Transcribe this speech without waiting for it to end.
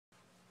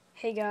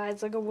Hey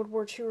guys, LEGO World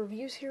War II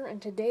Reviews here,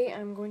 and today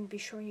I'm going to be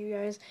showing you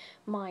guys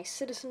my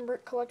Citizen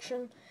Brick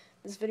collection.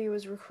 This video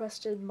was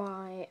requested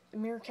by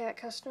Meerkat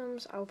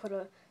Customs. I'll put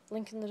a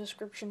link in the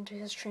description to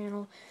his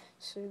channel,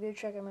 so go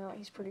check him out,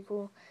 he's pretty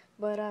cool.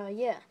 But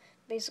yeah,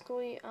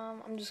 basically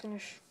I'm just going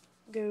to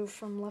go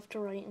from left to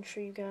right and show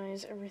you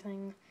guys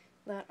everything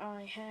that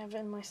I have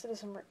in my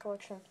Citizen Brick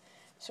collection.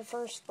 So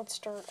first, let's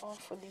start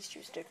off with these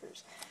two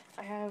stickers.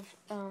 I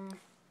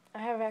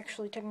have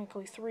actually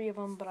technically three of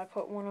them, but I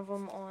put one of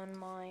them on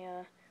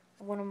my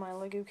one of my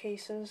Lego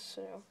cases,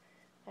 so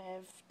I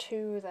have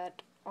two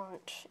that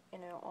aren't,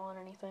 on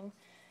anything.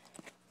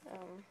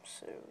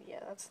 So yeah,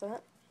 that's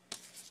that.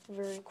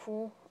 Very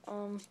cool.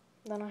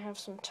 Then I have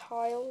some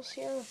tiles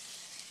here.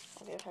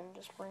 I'll go ahead and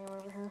just bring them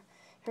over here.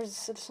 Here's the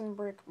Citizen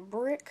Brick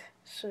brick,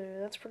 so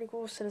that's pretty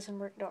cool.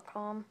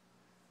 CitizenBrick.com.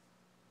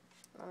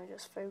 Let me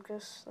just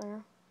focus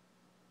there.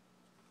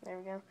 There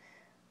we go.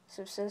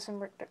 So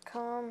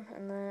CitizenBrick.com,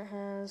 and then it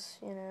has,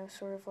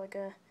 sort of like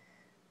a,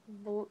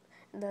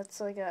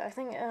 that's like a, I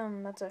think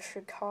that's a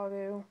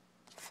Chicago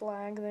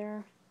flag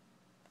there.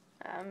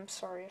 I'm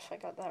sorry if I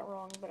got that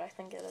wrong, but I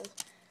think it is.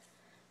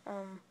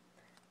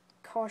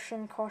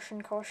 Caution,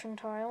 caution, caution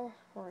tile,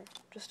 or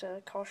just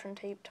a caution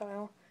tape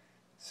tile.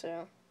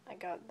 So I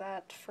got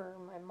that for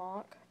my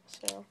mock.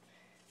 So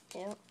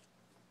yeah.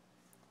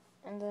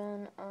 And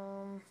then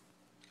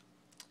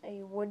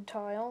a wood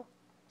tile.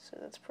 So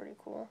that's pretty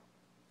cool.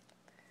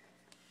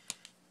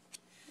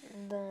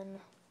 And then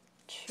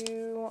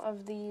two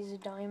of these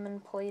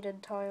diamond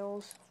plated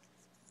tiles,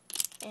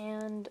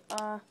 and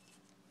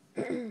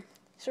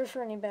sorry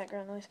for any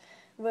background noise,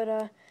 but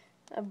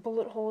a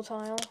bullet hole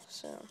tile,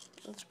 so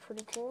that's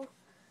pretty cool.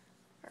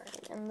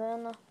 Alright, and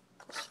then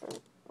let's start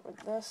with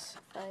this,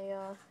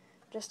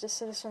 just a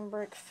Citizen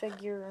Brick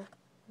figure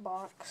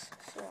box,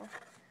 so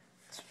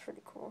it's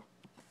pretty cool.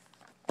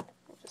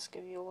 I'll just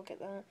give you a look at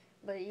that.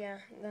 But yeah,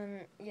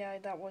 then, yeah,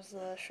 that was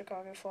the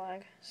Chicago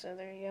flag, so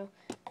there you go.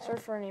 Sorry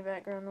for any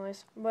background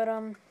noise. But,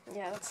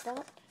 yeah, that's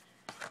that.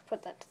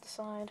 Put that to the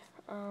side.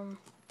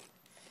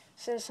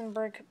 Citizen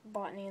Brick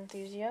Botany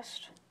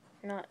Enthusiast.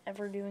 Not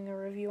ever doing a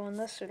review on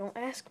this, so don't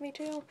ask me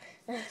to.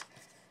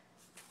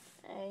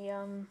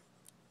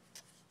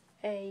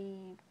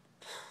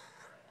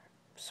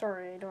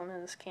 Sorry, I don't know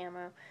this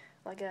camo.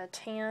 Like a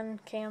tan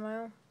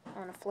camo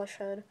on a flesh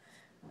head.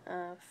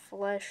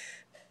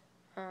 Flesh,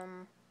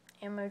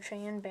 ammo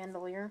chain,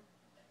 bandolier,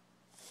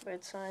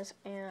 both sides,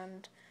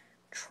 and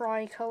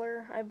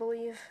tricolor, I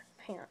believe,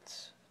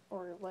 pants,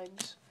 or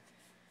legs.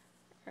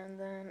 And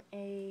then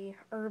a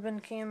urban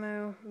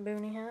camo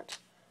boonie hat.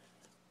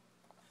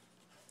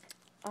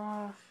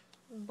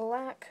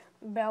 Black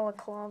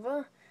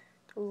balaclava,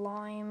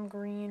 lime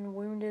green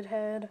wounded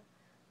head,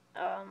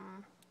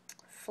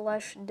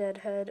 flesh dead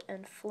head,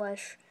 and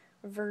flesh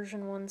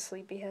version 1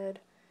 sleepy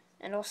head,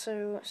 and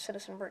also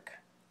Citizen Brick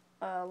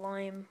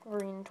lime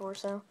green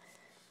torso,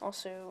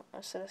 also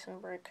a Citizen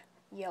Brick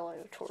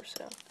yellow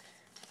torso,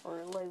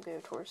 or logo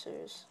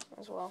torsos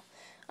as well.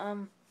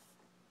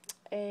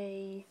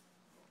 A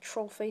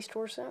troll face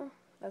torso,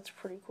 that's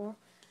pretty cool.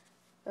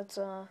 That's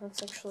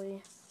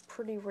actually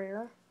pretty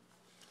rare.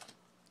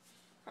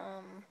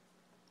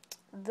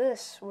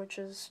 This, which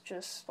is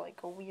just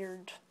like a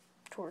weird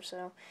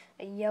torso,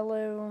 a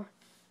yellow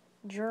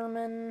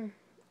German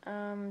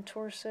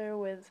torso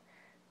with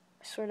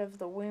sort of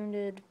the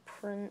wounded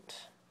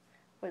print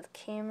with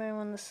camo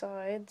on the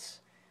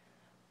sides,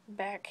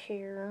 back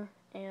hair,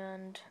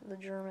 and the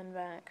German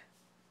back.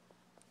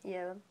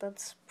 Yeah,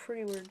 that's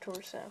pretty weird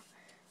torso,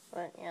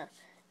 but yeah.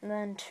 And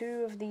then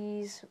two of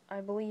these,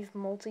 I believe,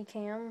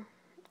 multicam,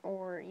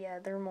 or yeah,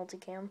 they're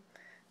multicam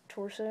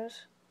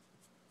torsos.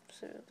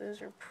 So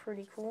those are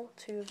pretty cool,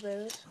 two of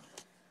those.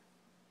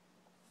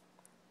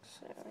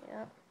 So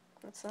yeah,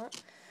 that's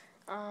that.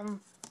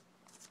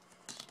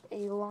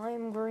 A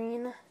lime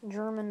green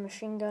German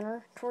machine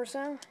gunner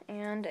torso,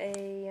 and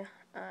a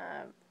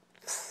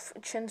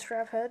chin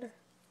strap head,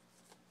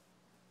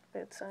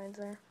 both sides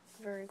there,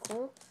 very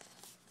cool.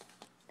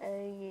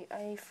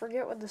 I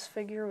forget what this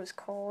figure was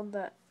called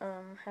that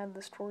had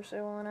this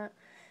torso on it.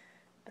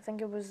 I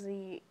think it was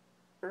the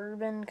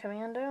Urban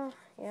Commando,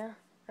 yeah.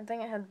 I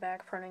think it had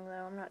back printing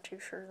though, I'm not too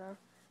sure though,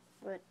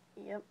 but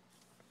yep.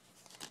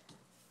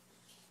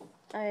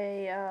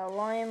 A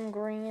lime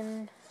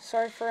green,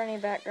 sorry for any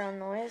background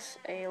noise,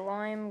 a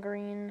lime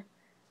green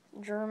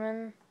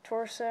German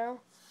torso,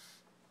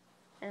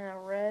 and a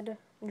red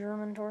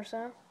German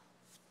torso.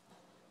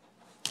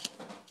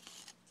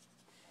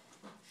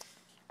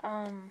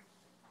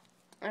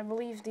 I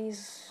believe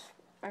these,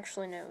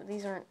 actually no,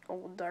 these aren't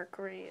old dark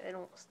gray, I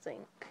don't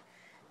think.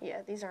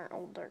 Yeah, these aren't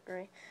old dark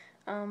gray.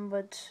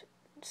 But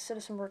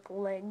Citizen Brick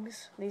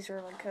legs, these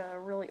are like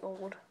really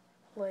old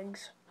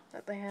legs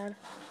that they had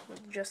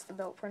with just the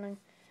belt printing.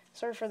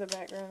 Sorry for the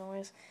background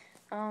noise.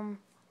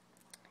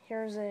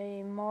 Here's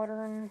a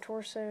modern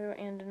torso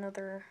and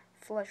another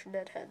flesh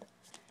dead head.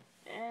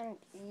 And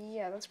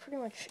yeah, that's pretty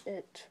much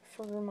it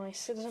for my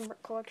Citizen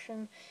Brick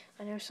collection.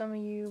 I know some of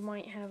you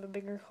might have a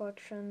bigger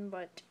collection,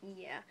 but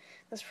yeah,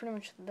 that's pretty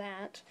much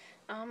that.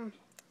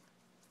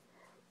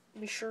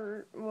 Be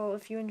sure, well,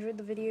 if you enjoyed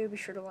the video, be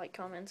sure to like,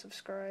 comment,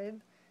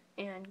 subscribe,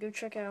 and go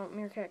check out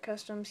Meerkat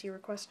Customs. He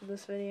requested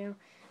this video.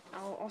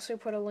 I'll also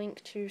put a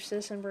link to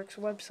Citizen Brick's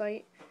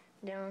website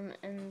down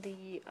in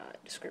the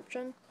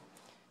description.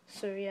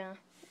 So yeah,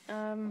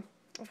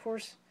 of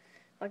course,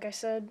 like I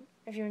said,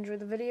 if you enjoyed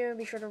the video,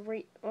 be sure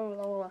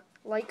to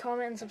like,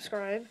 comment, and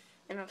subscribe,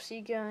 and I'll see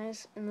you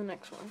guys in the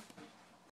next one.